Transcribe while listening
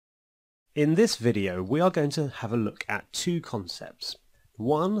In this video, we are going to have a look at two concepts.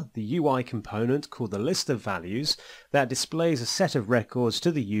 One, the UI component called the list of values that displays a set of records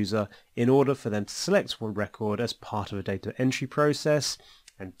to the user in order for them to select one record as part of a data entry process.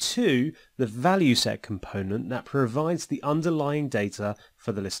 And two, the ValueSet component that provides the underlying data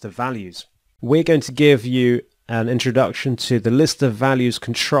for the list of values. We're going to give you an introduction to the list of values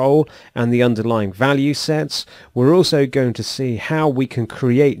control and the underlying value sets. We're also going to see how we can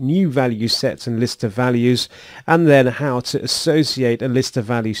create new value sets and list of values, and then how to associate a list of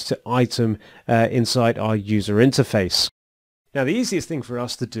values to item inside our user interface. Now, the easiest thing for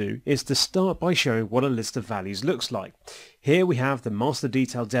us to do is to start by showing what a list of values looks like. Here we have the master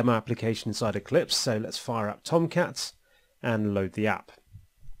detail demo application inside Eclipse, so let's fire up Tomcat and load the app.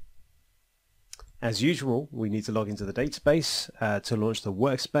 As usual, we need to log into the database to launch the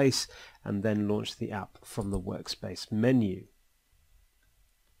workspace and then launch the app from the workspace menu.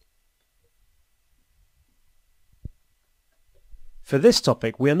 For this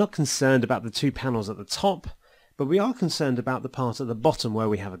topic, we are not concerned about the two panels at the top, but we are concerned about the part at the bottom where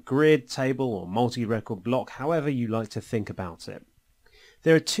we have a grid, table or multi-record block, however you like to think about it.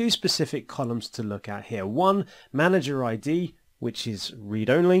 There are two specific columns to look at here. One, manager ID, which is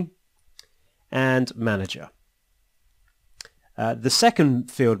read-only, and manager. The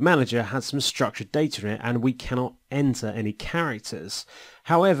second field, manager, has some structured data in it and we cannot enter any characters.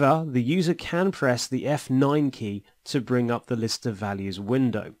 However, the user can press the F9 key to bring up the list of values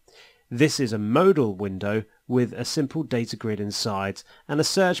window. This is a modal window with a simple data grid inside and a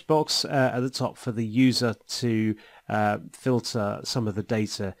search box at the top for the user to filter some of the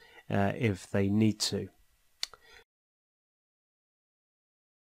data if they need to.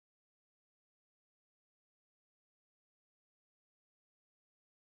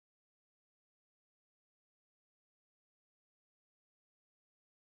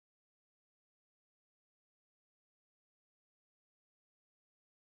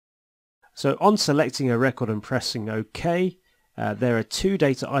 So on selecting a record and pressing OK, there are two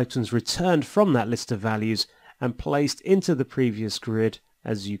data items returned from that list of values and placed into the previous grid,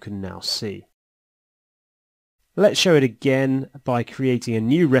 as you can now see. Let's show it again by creating a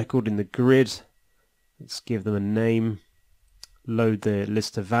new record in the grid. Let's give them a name, load the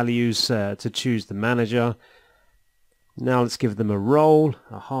list of values to choose the manager. Now let's give them a role,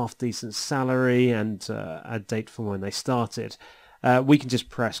 a half-decent salary and a date from when they started. We can just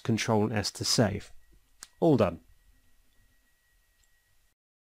press Ctrl and S to save. All done.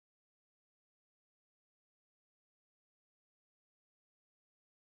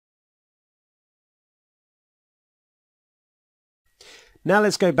 Now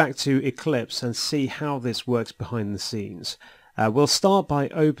let's go back to Eclipse and see how this works behind the scenes. We'll start by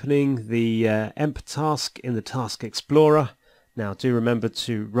opening the emp task in the Task Explorer. Now do remember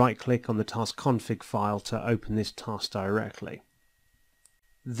to right-click on the task config file to open this task directly.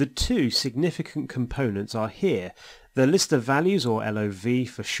 The two significant components are here. The list of values, or LOV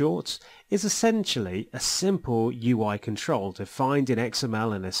for short, is essentially a simple UI control defined in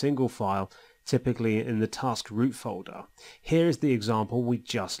XML in a single file, typically in the task root folder. Here is the example we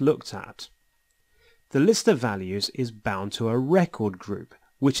just looked at. The list of values is bound to a record group,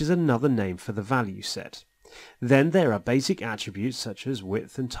 which is another name for the value set. Then there are basic attributes such as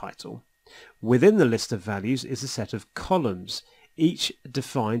width and title. Within the list of values is a set of columns, each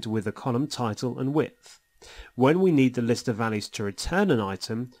defined with a column title and width. When we need the list of values to return an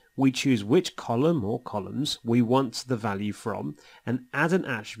item, we choose which column or columns we want the value from and add an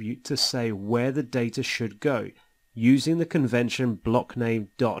attribute to say where the data should go, using the convention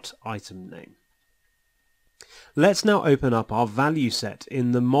blockName.itemName. Let's now open up our value set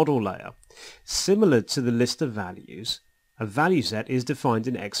in the model layer. Similar to the list of values, a value set is defined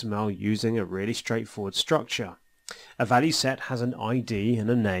in XML using a really straightforward structure. A value set has an ID and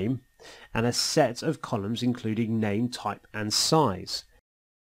a name, and a set of columns including name, type and size.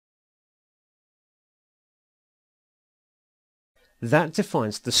 That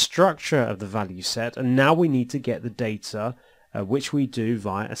defines the structure of the value set, and now we need to get the data, which we do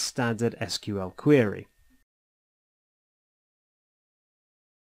via a standard SQL query.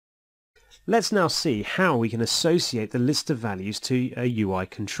 Let's now see how we can associate the list of values to a UI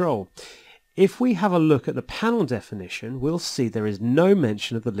control. If we have a look at the panel definition, we'll see there is no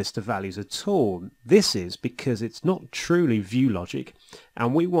mention of the list of values at all. This is because it's not truly view logic,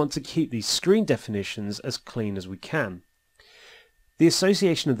 and we want to keep these screen definitions as clean as we can. The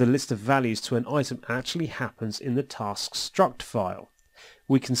association of the list of values to an item actually happens in the task struct file.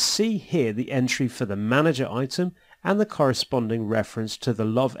 We can see here the entry for the manager item and the corresponding reference to the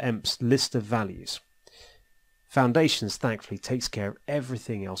lovemp's list of values. Foundations thankfully takes care of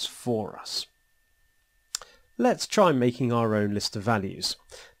everything else for us. Let's try making our own list of values.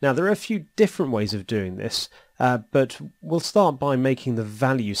 Now there are a few different ways of doing this, but we'll start by making the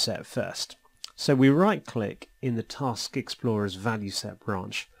value set first. So we right click in the Task Explorer's value set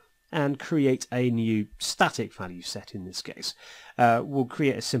branch and create a new static value set in this case. We'll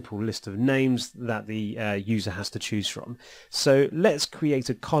create a simple list of names that the user has to choose from. So let's create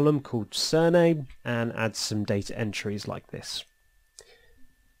a column called surname and add some data entries like this.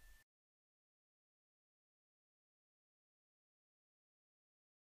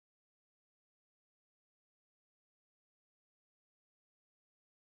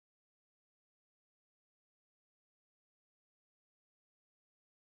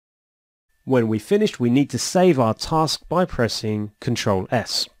 When we finished, we need to save our task by pressing Ctrl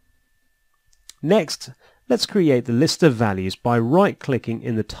S. Next, let's create the list of values by right-clicking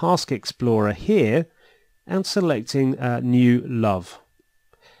in the Task Explorer here and selecting New Love.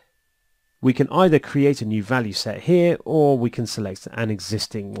 We can either create a new value set here or we can select an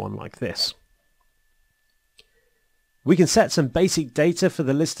existing one like this. We can set some basic data for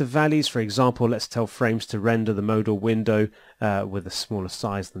the list of values. For example, let's tell frames to render the modal window with a smaller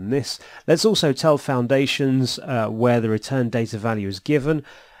size than this. Let's also tell foundations where the return data value is given.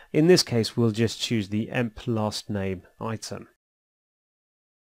 In this case, we'll just choose the emp last name item.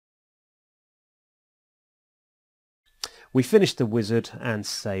 We finish the wizard and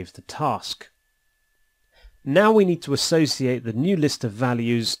save the task. Now we need to associate the new list of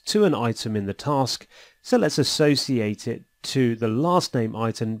values to an item in the task, so let's associate it to the last name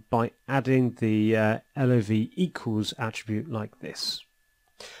item by adding the LOV equals attribute like this.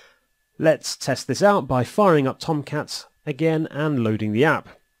 Let's test this out by firing up Tomcat again and loading the app.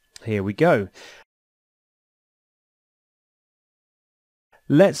 Here we go.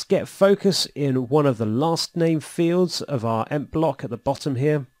 Let's get focus in one of the last name fields of our emp block at the bottom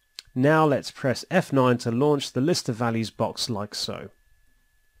here. Now let's press F9 to launch the list of values box like so.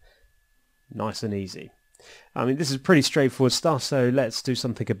 Nice and easy. I mean, this is pretty straightforward stuff, so let's do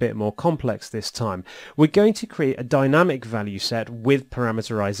something a bit more complex this time. We're going to create a dynamic value set with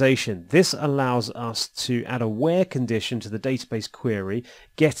parameterization. This allows us to add a where condition to the database query,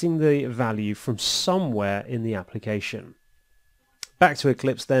 getting the value from somewhere in the application. Back to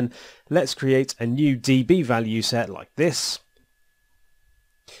Eclipse then, let's create a new DB value set like this.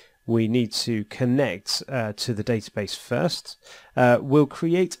 We need to connect to the database first. We'll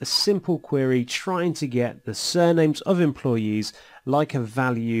create a simple query trying to get the surnames of employees like a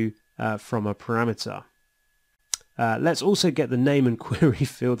value from a parameter. Let's also get the name and query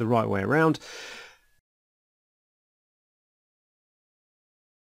field the right way around.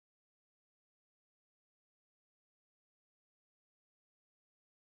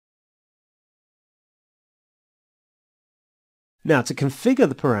 Now to configure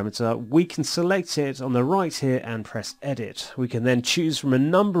the parameter, we can select it on the right here and press edit. We can then choose from a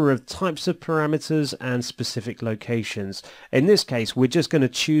number of types of parameters and specific locations. In this case, we're just going to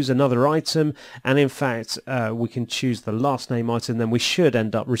choose another item, and in fact we can choose the last name item. Then we should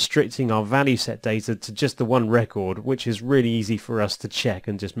end up restricting our value set data to just the one record, which is really easy for us to check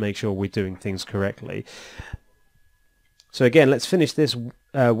and just make sure we're doing things correctly. So again, let's finish this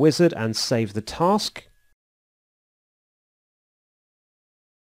wizard and save the task.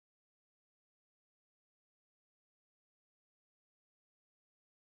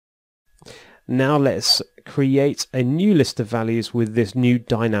 Now let's create a new list of values with this new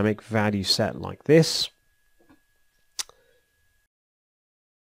dynamic value set like this.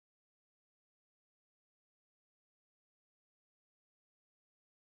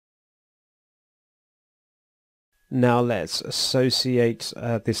 Now let's associate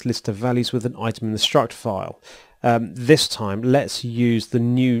this list of values with an item in the struct file. This time let's use the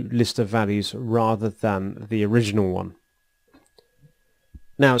new list of values rather than the original one.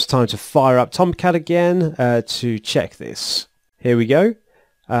 Now it's time to fire up Tomcat again to check this. Here we go.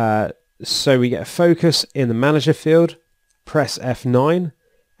 So we get a focus in the manager field, press F9,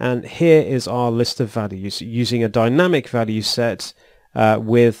 and here is our list of values using a dynamic value set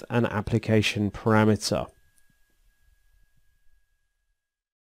with an application parameter.